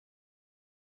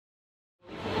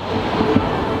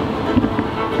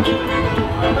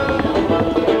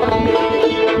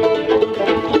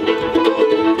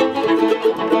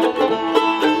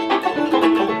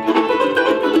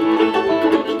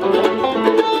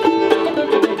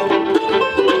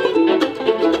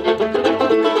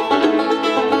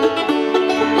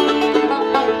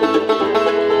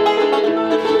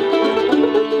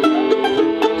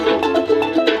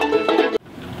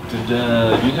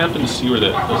couldn't see where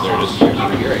that. Oh, there it is.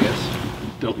 Over here, I guess.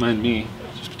 Don't mind me.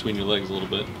 Just between your legs a little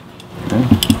bit.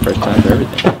 First time for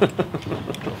everything.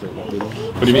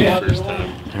 What do you mean first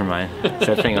time? Never mind. Is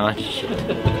that thing on?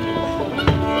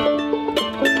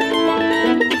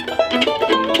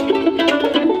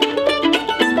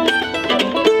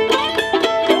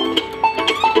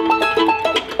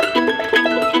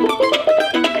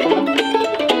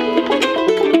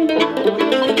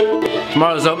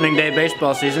 Tomorrow's opening day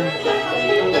baseball season,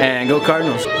 and go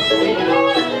Cardinals.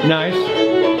 Nice.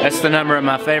 That's the number of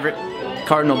my favorite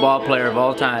Cardinal ball player of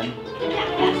all time.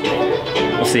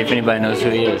 We'll see if anybody knows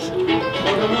who he is.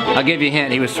 I'll give you a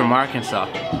hint, he was from Arkansas.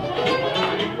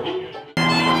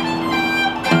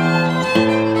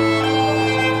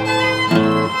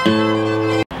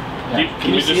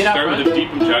 Can we just start with a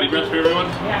deep and shouty breath for everyone?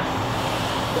 Yeah.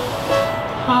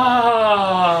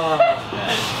 Ah.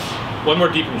 One more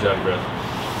deep and shouty breath.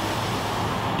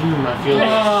 I feel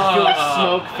like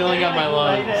smoke filling up my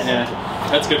lungs. Yeah,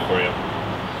 that's good for you.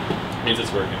 Means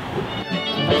it's working.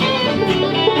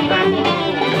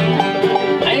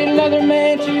 Ain't another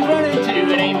man she's running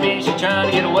to, it ain't me she's trying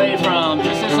to get away from.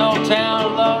 Just this old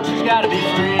town alone, she's gotta be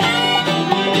free.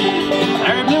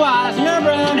 Her blue eyes and her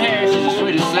brown hair, she's the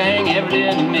sweetest thing ever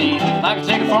did to me. I could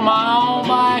take her for my own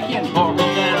bike in Portland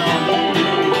town.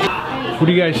 What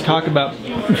do you guys talk about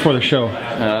before the show?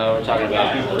 We're talking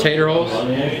about tater holes.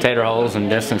 Tater holes and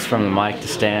distance from the mic to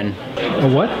stand. A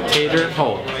what? Tater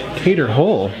hole. Tater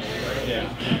hole?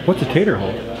 What's a tater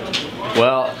hole?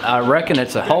 Well, I reckon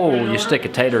it's a hole you stick a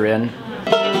tater in.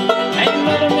 Ain't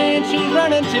another man she's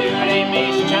running to, it ain't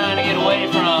me she's trying to get away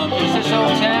from. Just this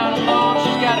old town alone,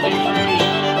 she's gotta be free.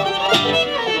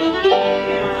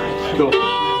 Cool.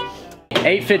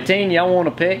 8:15, y'all want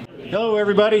to pick? Hello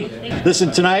everybody.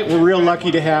 Listen, tonight we're real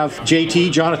lucky to have JT,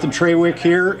 Jonathan Trawick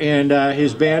here, and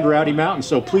his band Rowdy Mountain.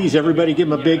 So please everybody give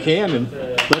him a big hand and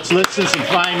let's listen to some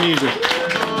fine music.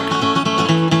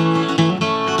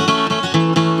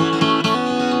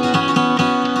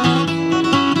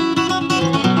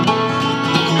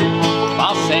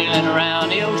 While sailing around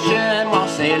the ocean, while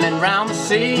sailing around the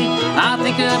sea, I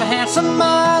think of a handsome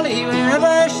Molly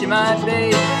wherever she might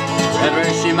be. Wherever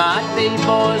she might be,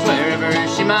 boys, wherever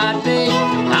she might be.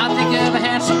 I think of a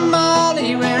handsome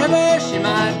Molly wherever she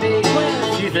might be.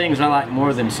 Well, a few things I like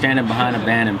more than standing behind a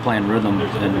band and playing rhythm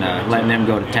and letting them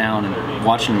go to town and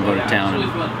watching them go to town.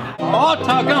 And, oh,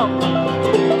 talk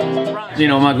on! You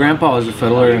know, my grandpa was a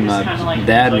fiddler and my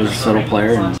dad was a fiddle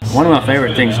player. And one of my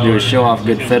favorite things to do is show off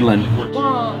good fiddling.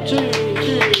 1, 2,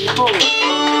 3, 4.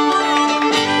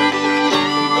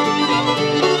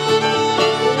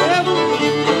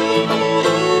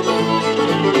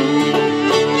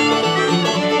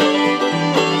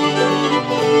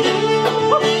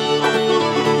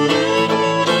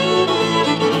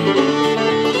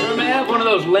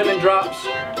 Lemon drops,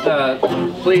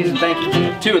 please and thank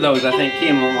you. 2 of those, I think.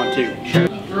 Kim will want 2. Sure.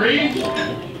 3?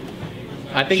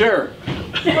 I think. Sure.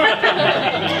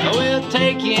 We'll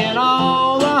take in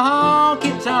all the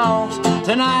honky tonks.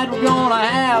 Tonight we're gonna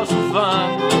have some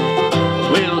fun.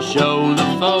 We'll show the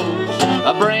folks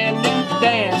a brand new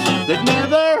dance that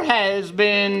never has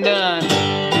been done.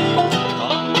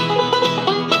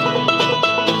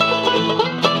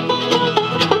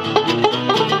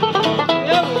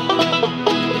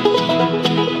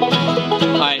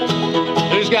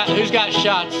 Who's got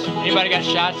shots? Anybody got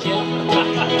shots yet?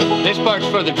 This part's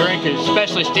for the drinkers,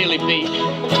 especially Steely Pete.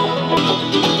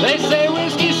 They say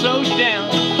whiskey slows you down,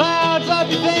 clouds up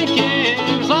your thinking.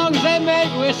 As long as they make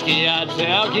whiskey, I'd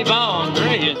say I'll keep on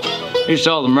drinking. Here's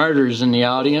all the murderers in the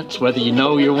audience, whether you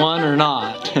know you're one or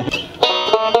not.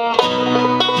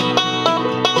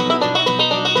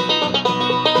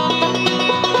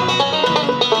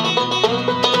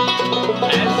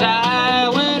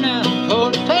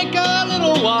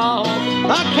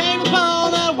 I came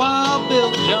upon that wild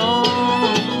Bill Jones.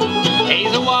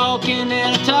 He's a walking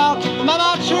and a talking by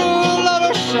my true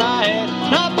lover's side.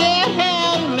 Not been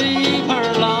held to leave her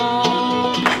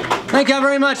alone. Thank you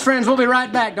very much, friends. We'll be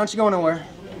right back. Don't you go nowhere.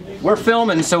 We're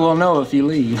filming, so we'll know if you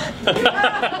leave.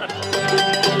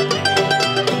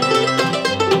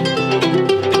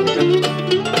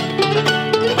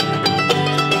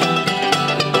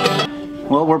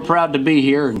 Well, we're proud to be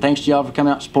here, and thanks to y'all for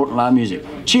coming out and supporting live music.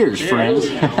 Cheers, friends.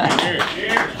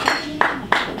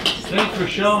 Thanks for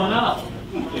showing up.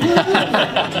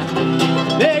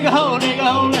 Dig a hole in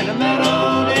the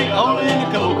meadow, dig a hole in the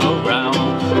cocoa ground.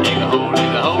 Dig a hole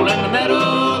in the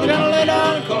meadow, we're gonna lay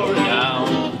down and cool it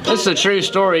down. This is a true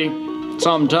story,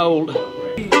 so I'm told.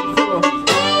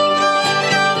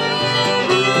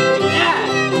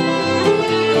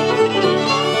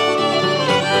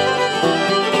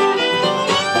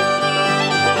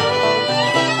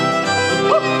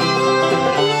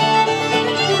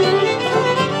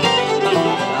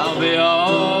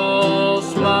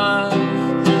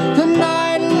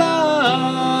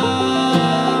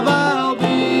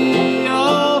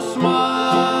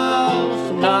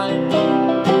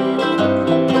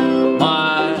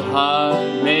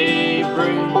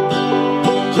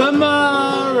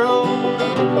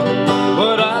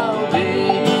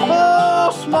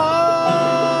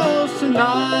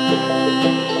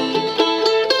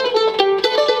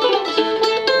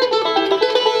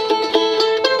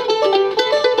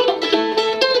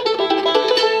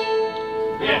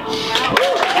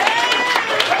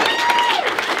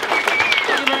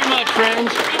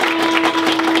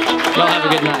 Y'all have a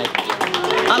good night.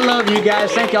 I love you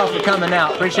guys. Thank y'all for coming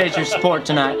out. Appreciate your support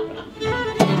tonight.